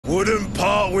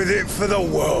out with it for the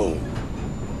world.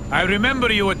 I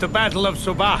remember you at the Battle of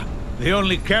Sabah, the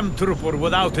only chem trooper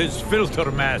without his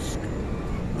filter mask.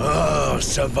 Ah,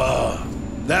 Sabah.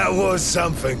 That was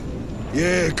something.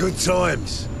 Yeah, good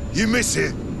times. You miss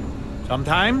it?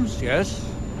 Sometimes, yes.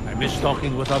 I miss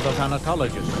talking with other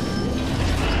thanatologists.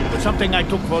 It was something I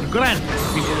took for granted.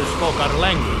 People who spoke our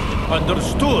language,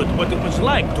 understood what it was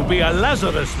like to be a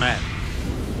Lazarus man.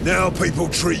 Now people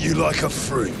treat you like a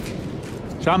freak.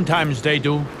 Sometimes they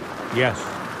do, yes.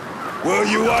 Well,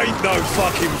 you ain't no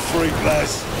fucking freak,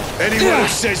 lass. Anyone who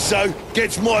says so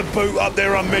gets my boot up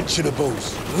their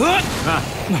unmentionables.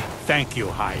 Thank you,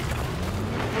 Hyde.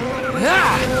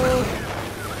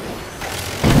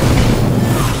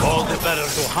 All the better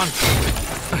to hunt.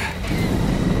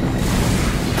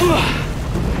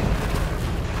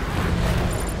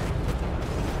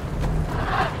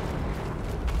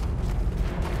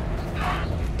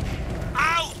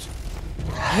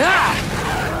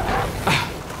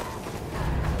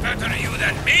 Better you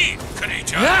than me,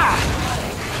 creature.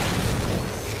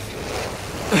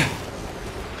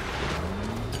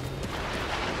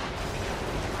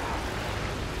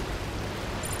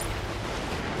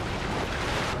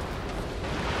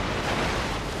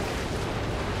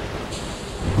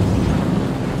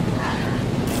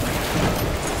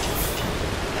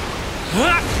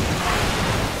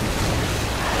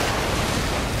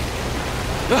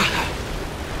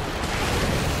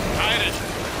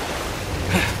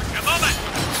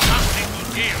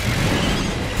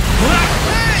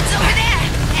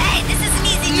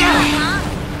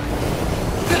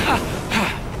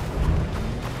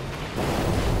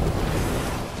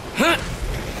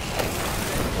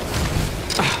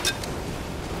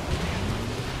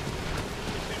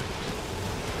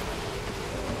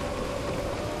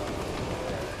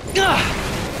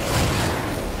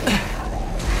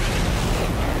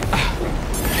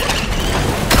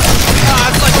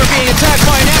 It's like we're being attacked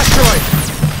by an asteroid!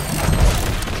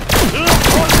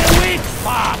 On the weak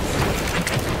spot!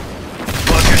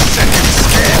 Like a second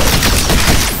scare.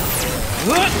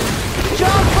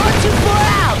 John, far too far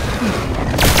out!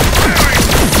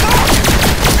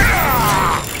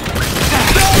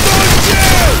 Double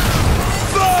kill!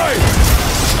 Fight!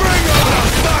 Bring on the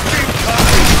fucking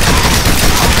cage!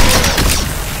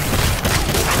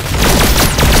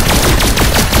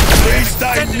 These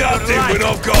ain't nothing when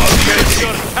I've got a medic.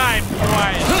 Your time,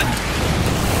 Brian.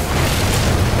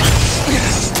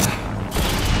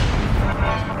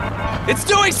 It's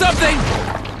doing something!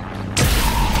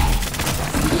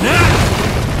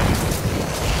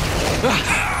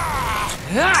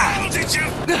 How did you?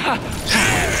 In the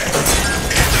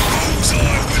wrong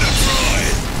time with a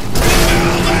pride!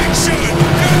 Now action!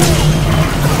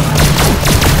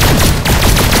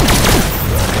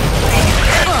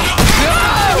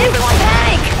 Everyone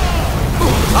panic!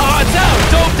 Ah, it's out!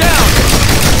 Dove down!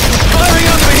 Firing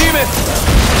on the behemoth!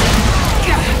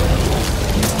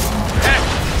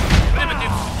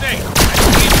 Primitive state.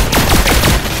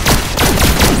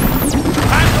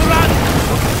 Time to run!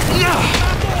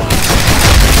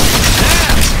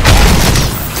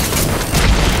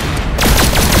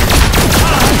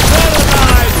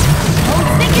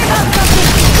 Thinking about something!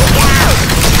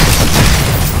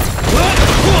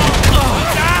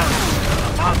 Look out!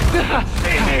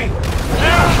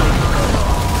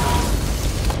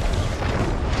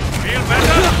 Feel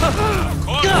better? Of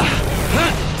course.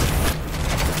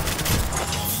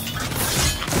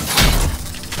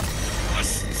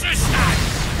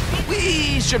 We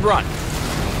should run.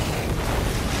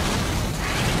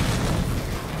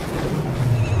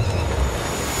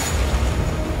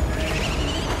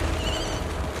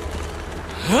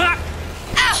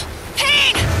 Ow!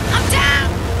 Pain! I'm down!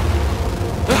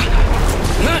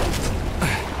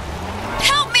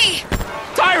 Help me!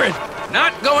 Tyrant!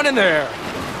 Not going in there.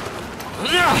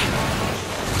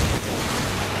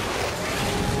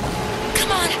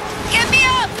 Come on, get me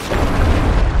up!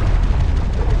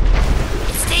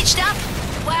 Staged up?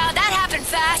 Wow, that happened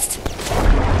fast.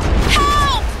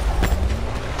 Help!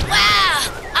 Wow,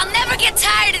 I'll never get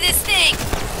tired of this thing.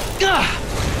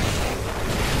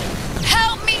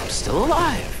 Help me! Still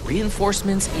alive.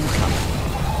 Reinforcements incoming.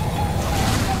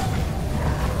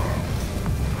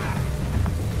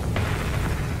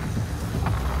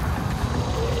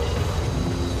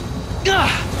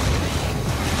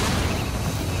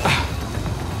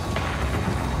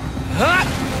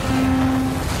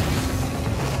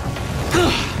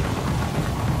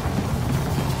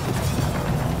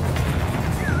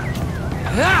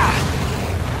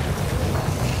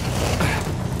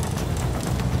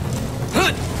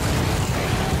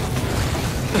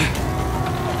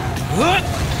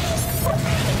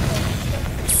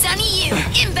 you!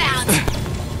 Inbound!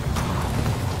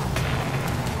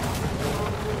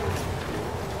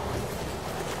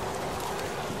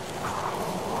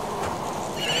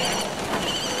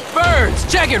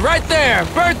 Birds! Check it, right there!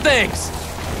 Bird things!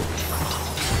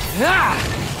 Ah!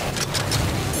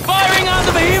 Firing on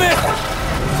the behemoth!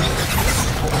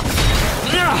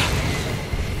 Ah!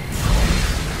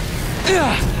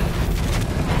 Ah!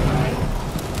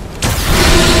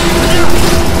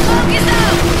 Focus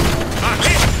out!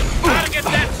 Target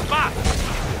that spot!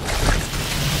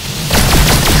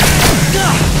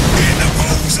 In the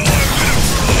bullseye with a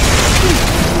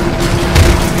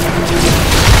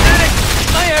Medic!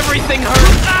 My everything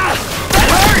hurts! Ah! That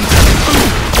hurts!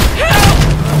 Help!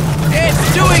 It's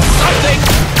doing something!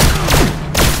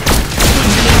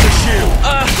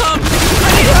 I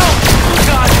need help! Oh,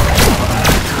 God!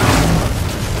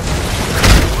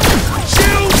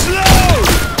 Shields low!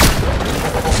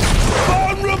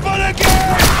 Vulnerable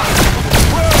again!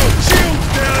 Well, shields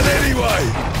down anyway!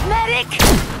 Medic!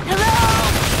 Hello?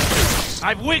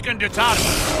 I've weakened the target.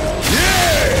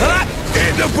 Yeah! Ah!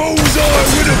 Hit the bullseye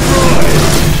with a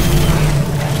prize!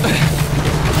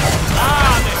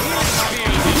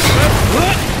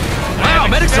 Wow,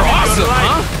 medics are awesome,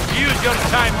 huh? Use your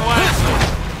time wisely.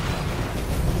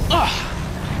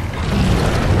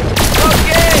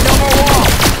 Okay, no more wall.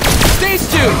 Stage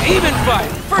 2, even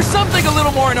fight. For something a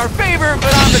little more in our favor,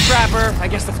 but I'm the trapper. I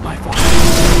guess that's my fault.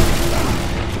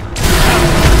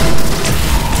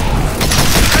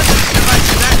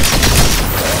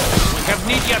 We have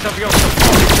need yet of your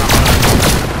support.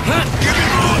 Give me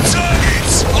more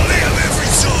targets! I'll hit them every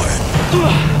time!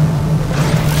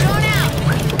 Drone out!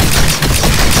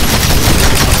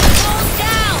 Balls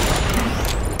down!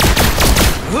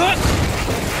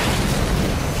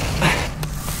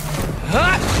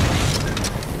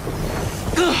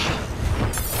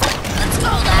 Let's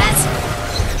go, lads!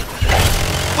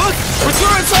 Look!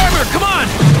 Return armor! Come on!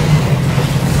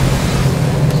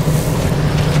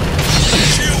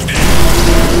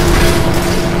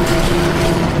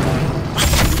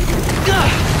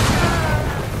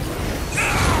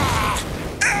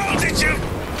 How did you...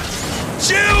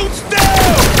 Shields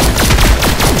down!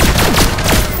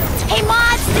 Hey,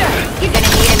 monster! You're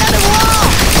gonna need another wall!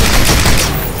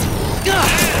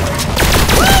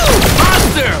 Woo!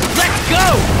 Monster! Let's go!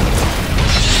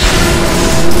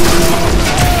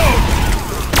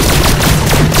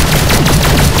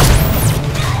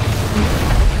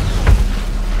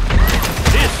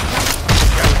 This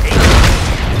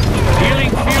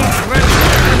healing field ready.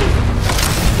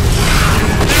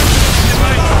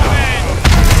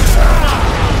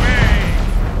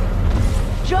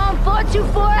 Drone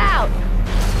 424 out!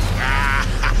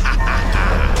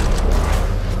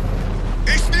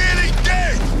 It's nearly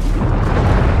dead!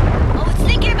 Oh, it's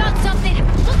thinking about something!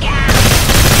 Look out!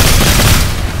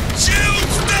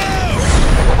 Shields down!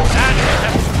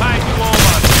 That's time you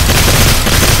over.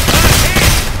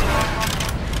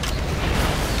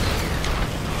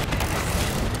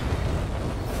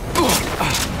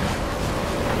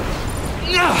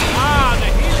 The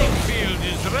healing field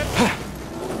is ready.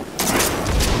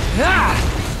 Ah!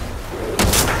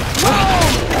 Whoa!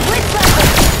 Blitz level!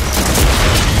 Ah!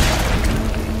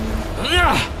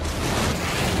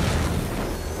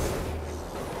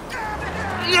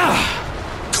 Ah!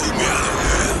 Call me out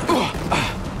of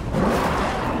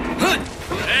there!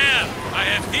 There, I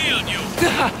have healed you.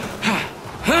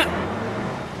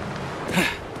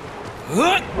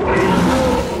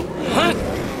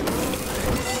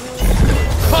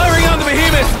 Firing on the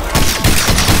behemoth!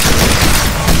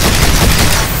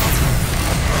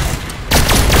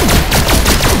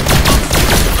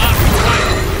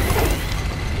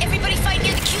 Everybody fight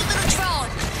near the cute little drone!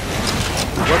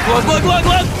 Look!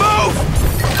 Move!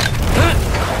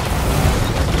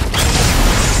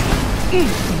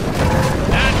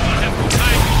 And we have to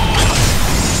find you over.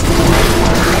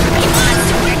 Hey,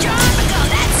 monster, where'd your armor go?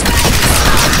 That's right!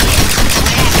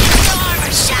 Where is your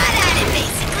armor? Shot at it,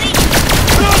 basically!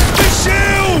 Lost the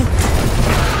shield!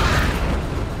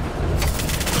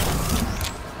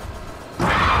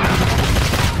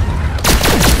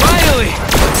 Finally!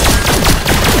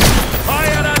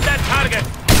 Fire on that target.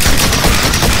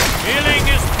 Healing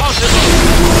is possible.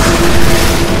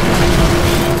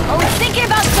 Oh, it's thinking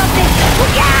about something!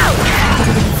 Look out!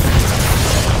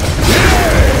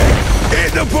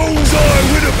 Hit the bullseye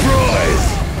with a prize!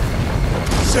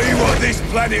 See what this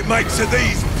planet makes of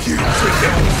these putrid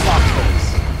little fuckers!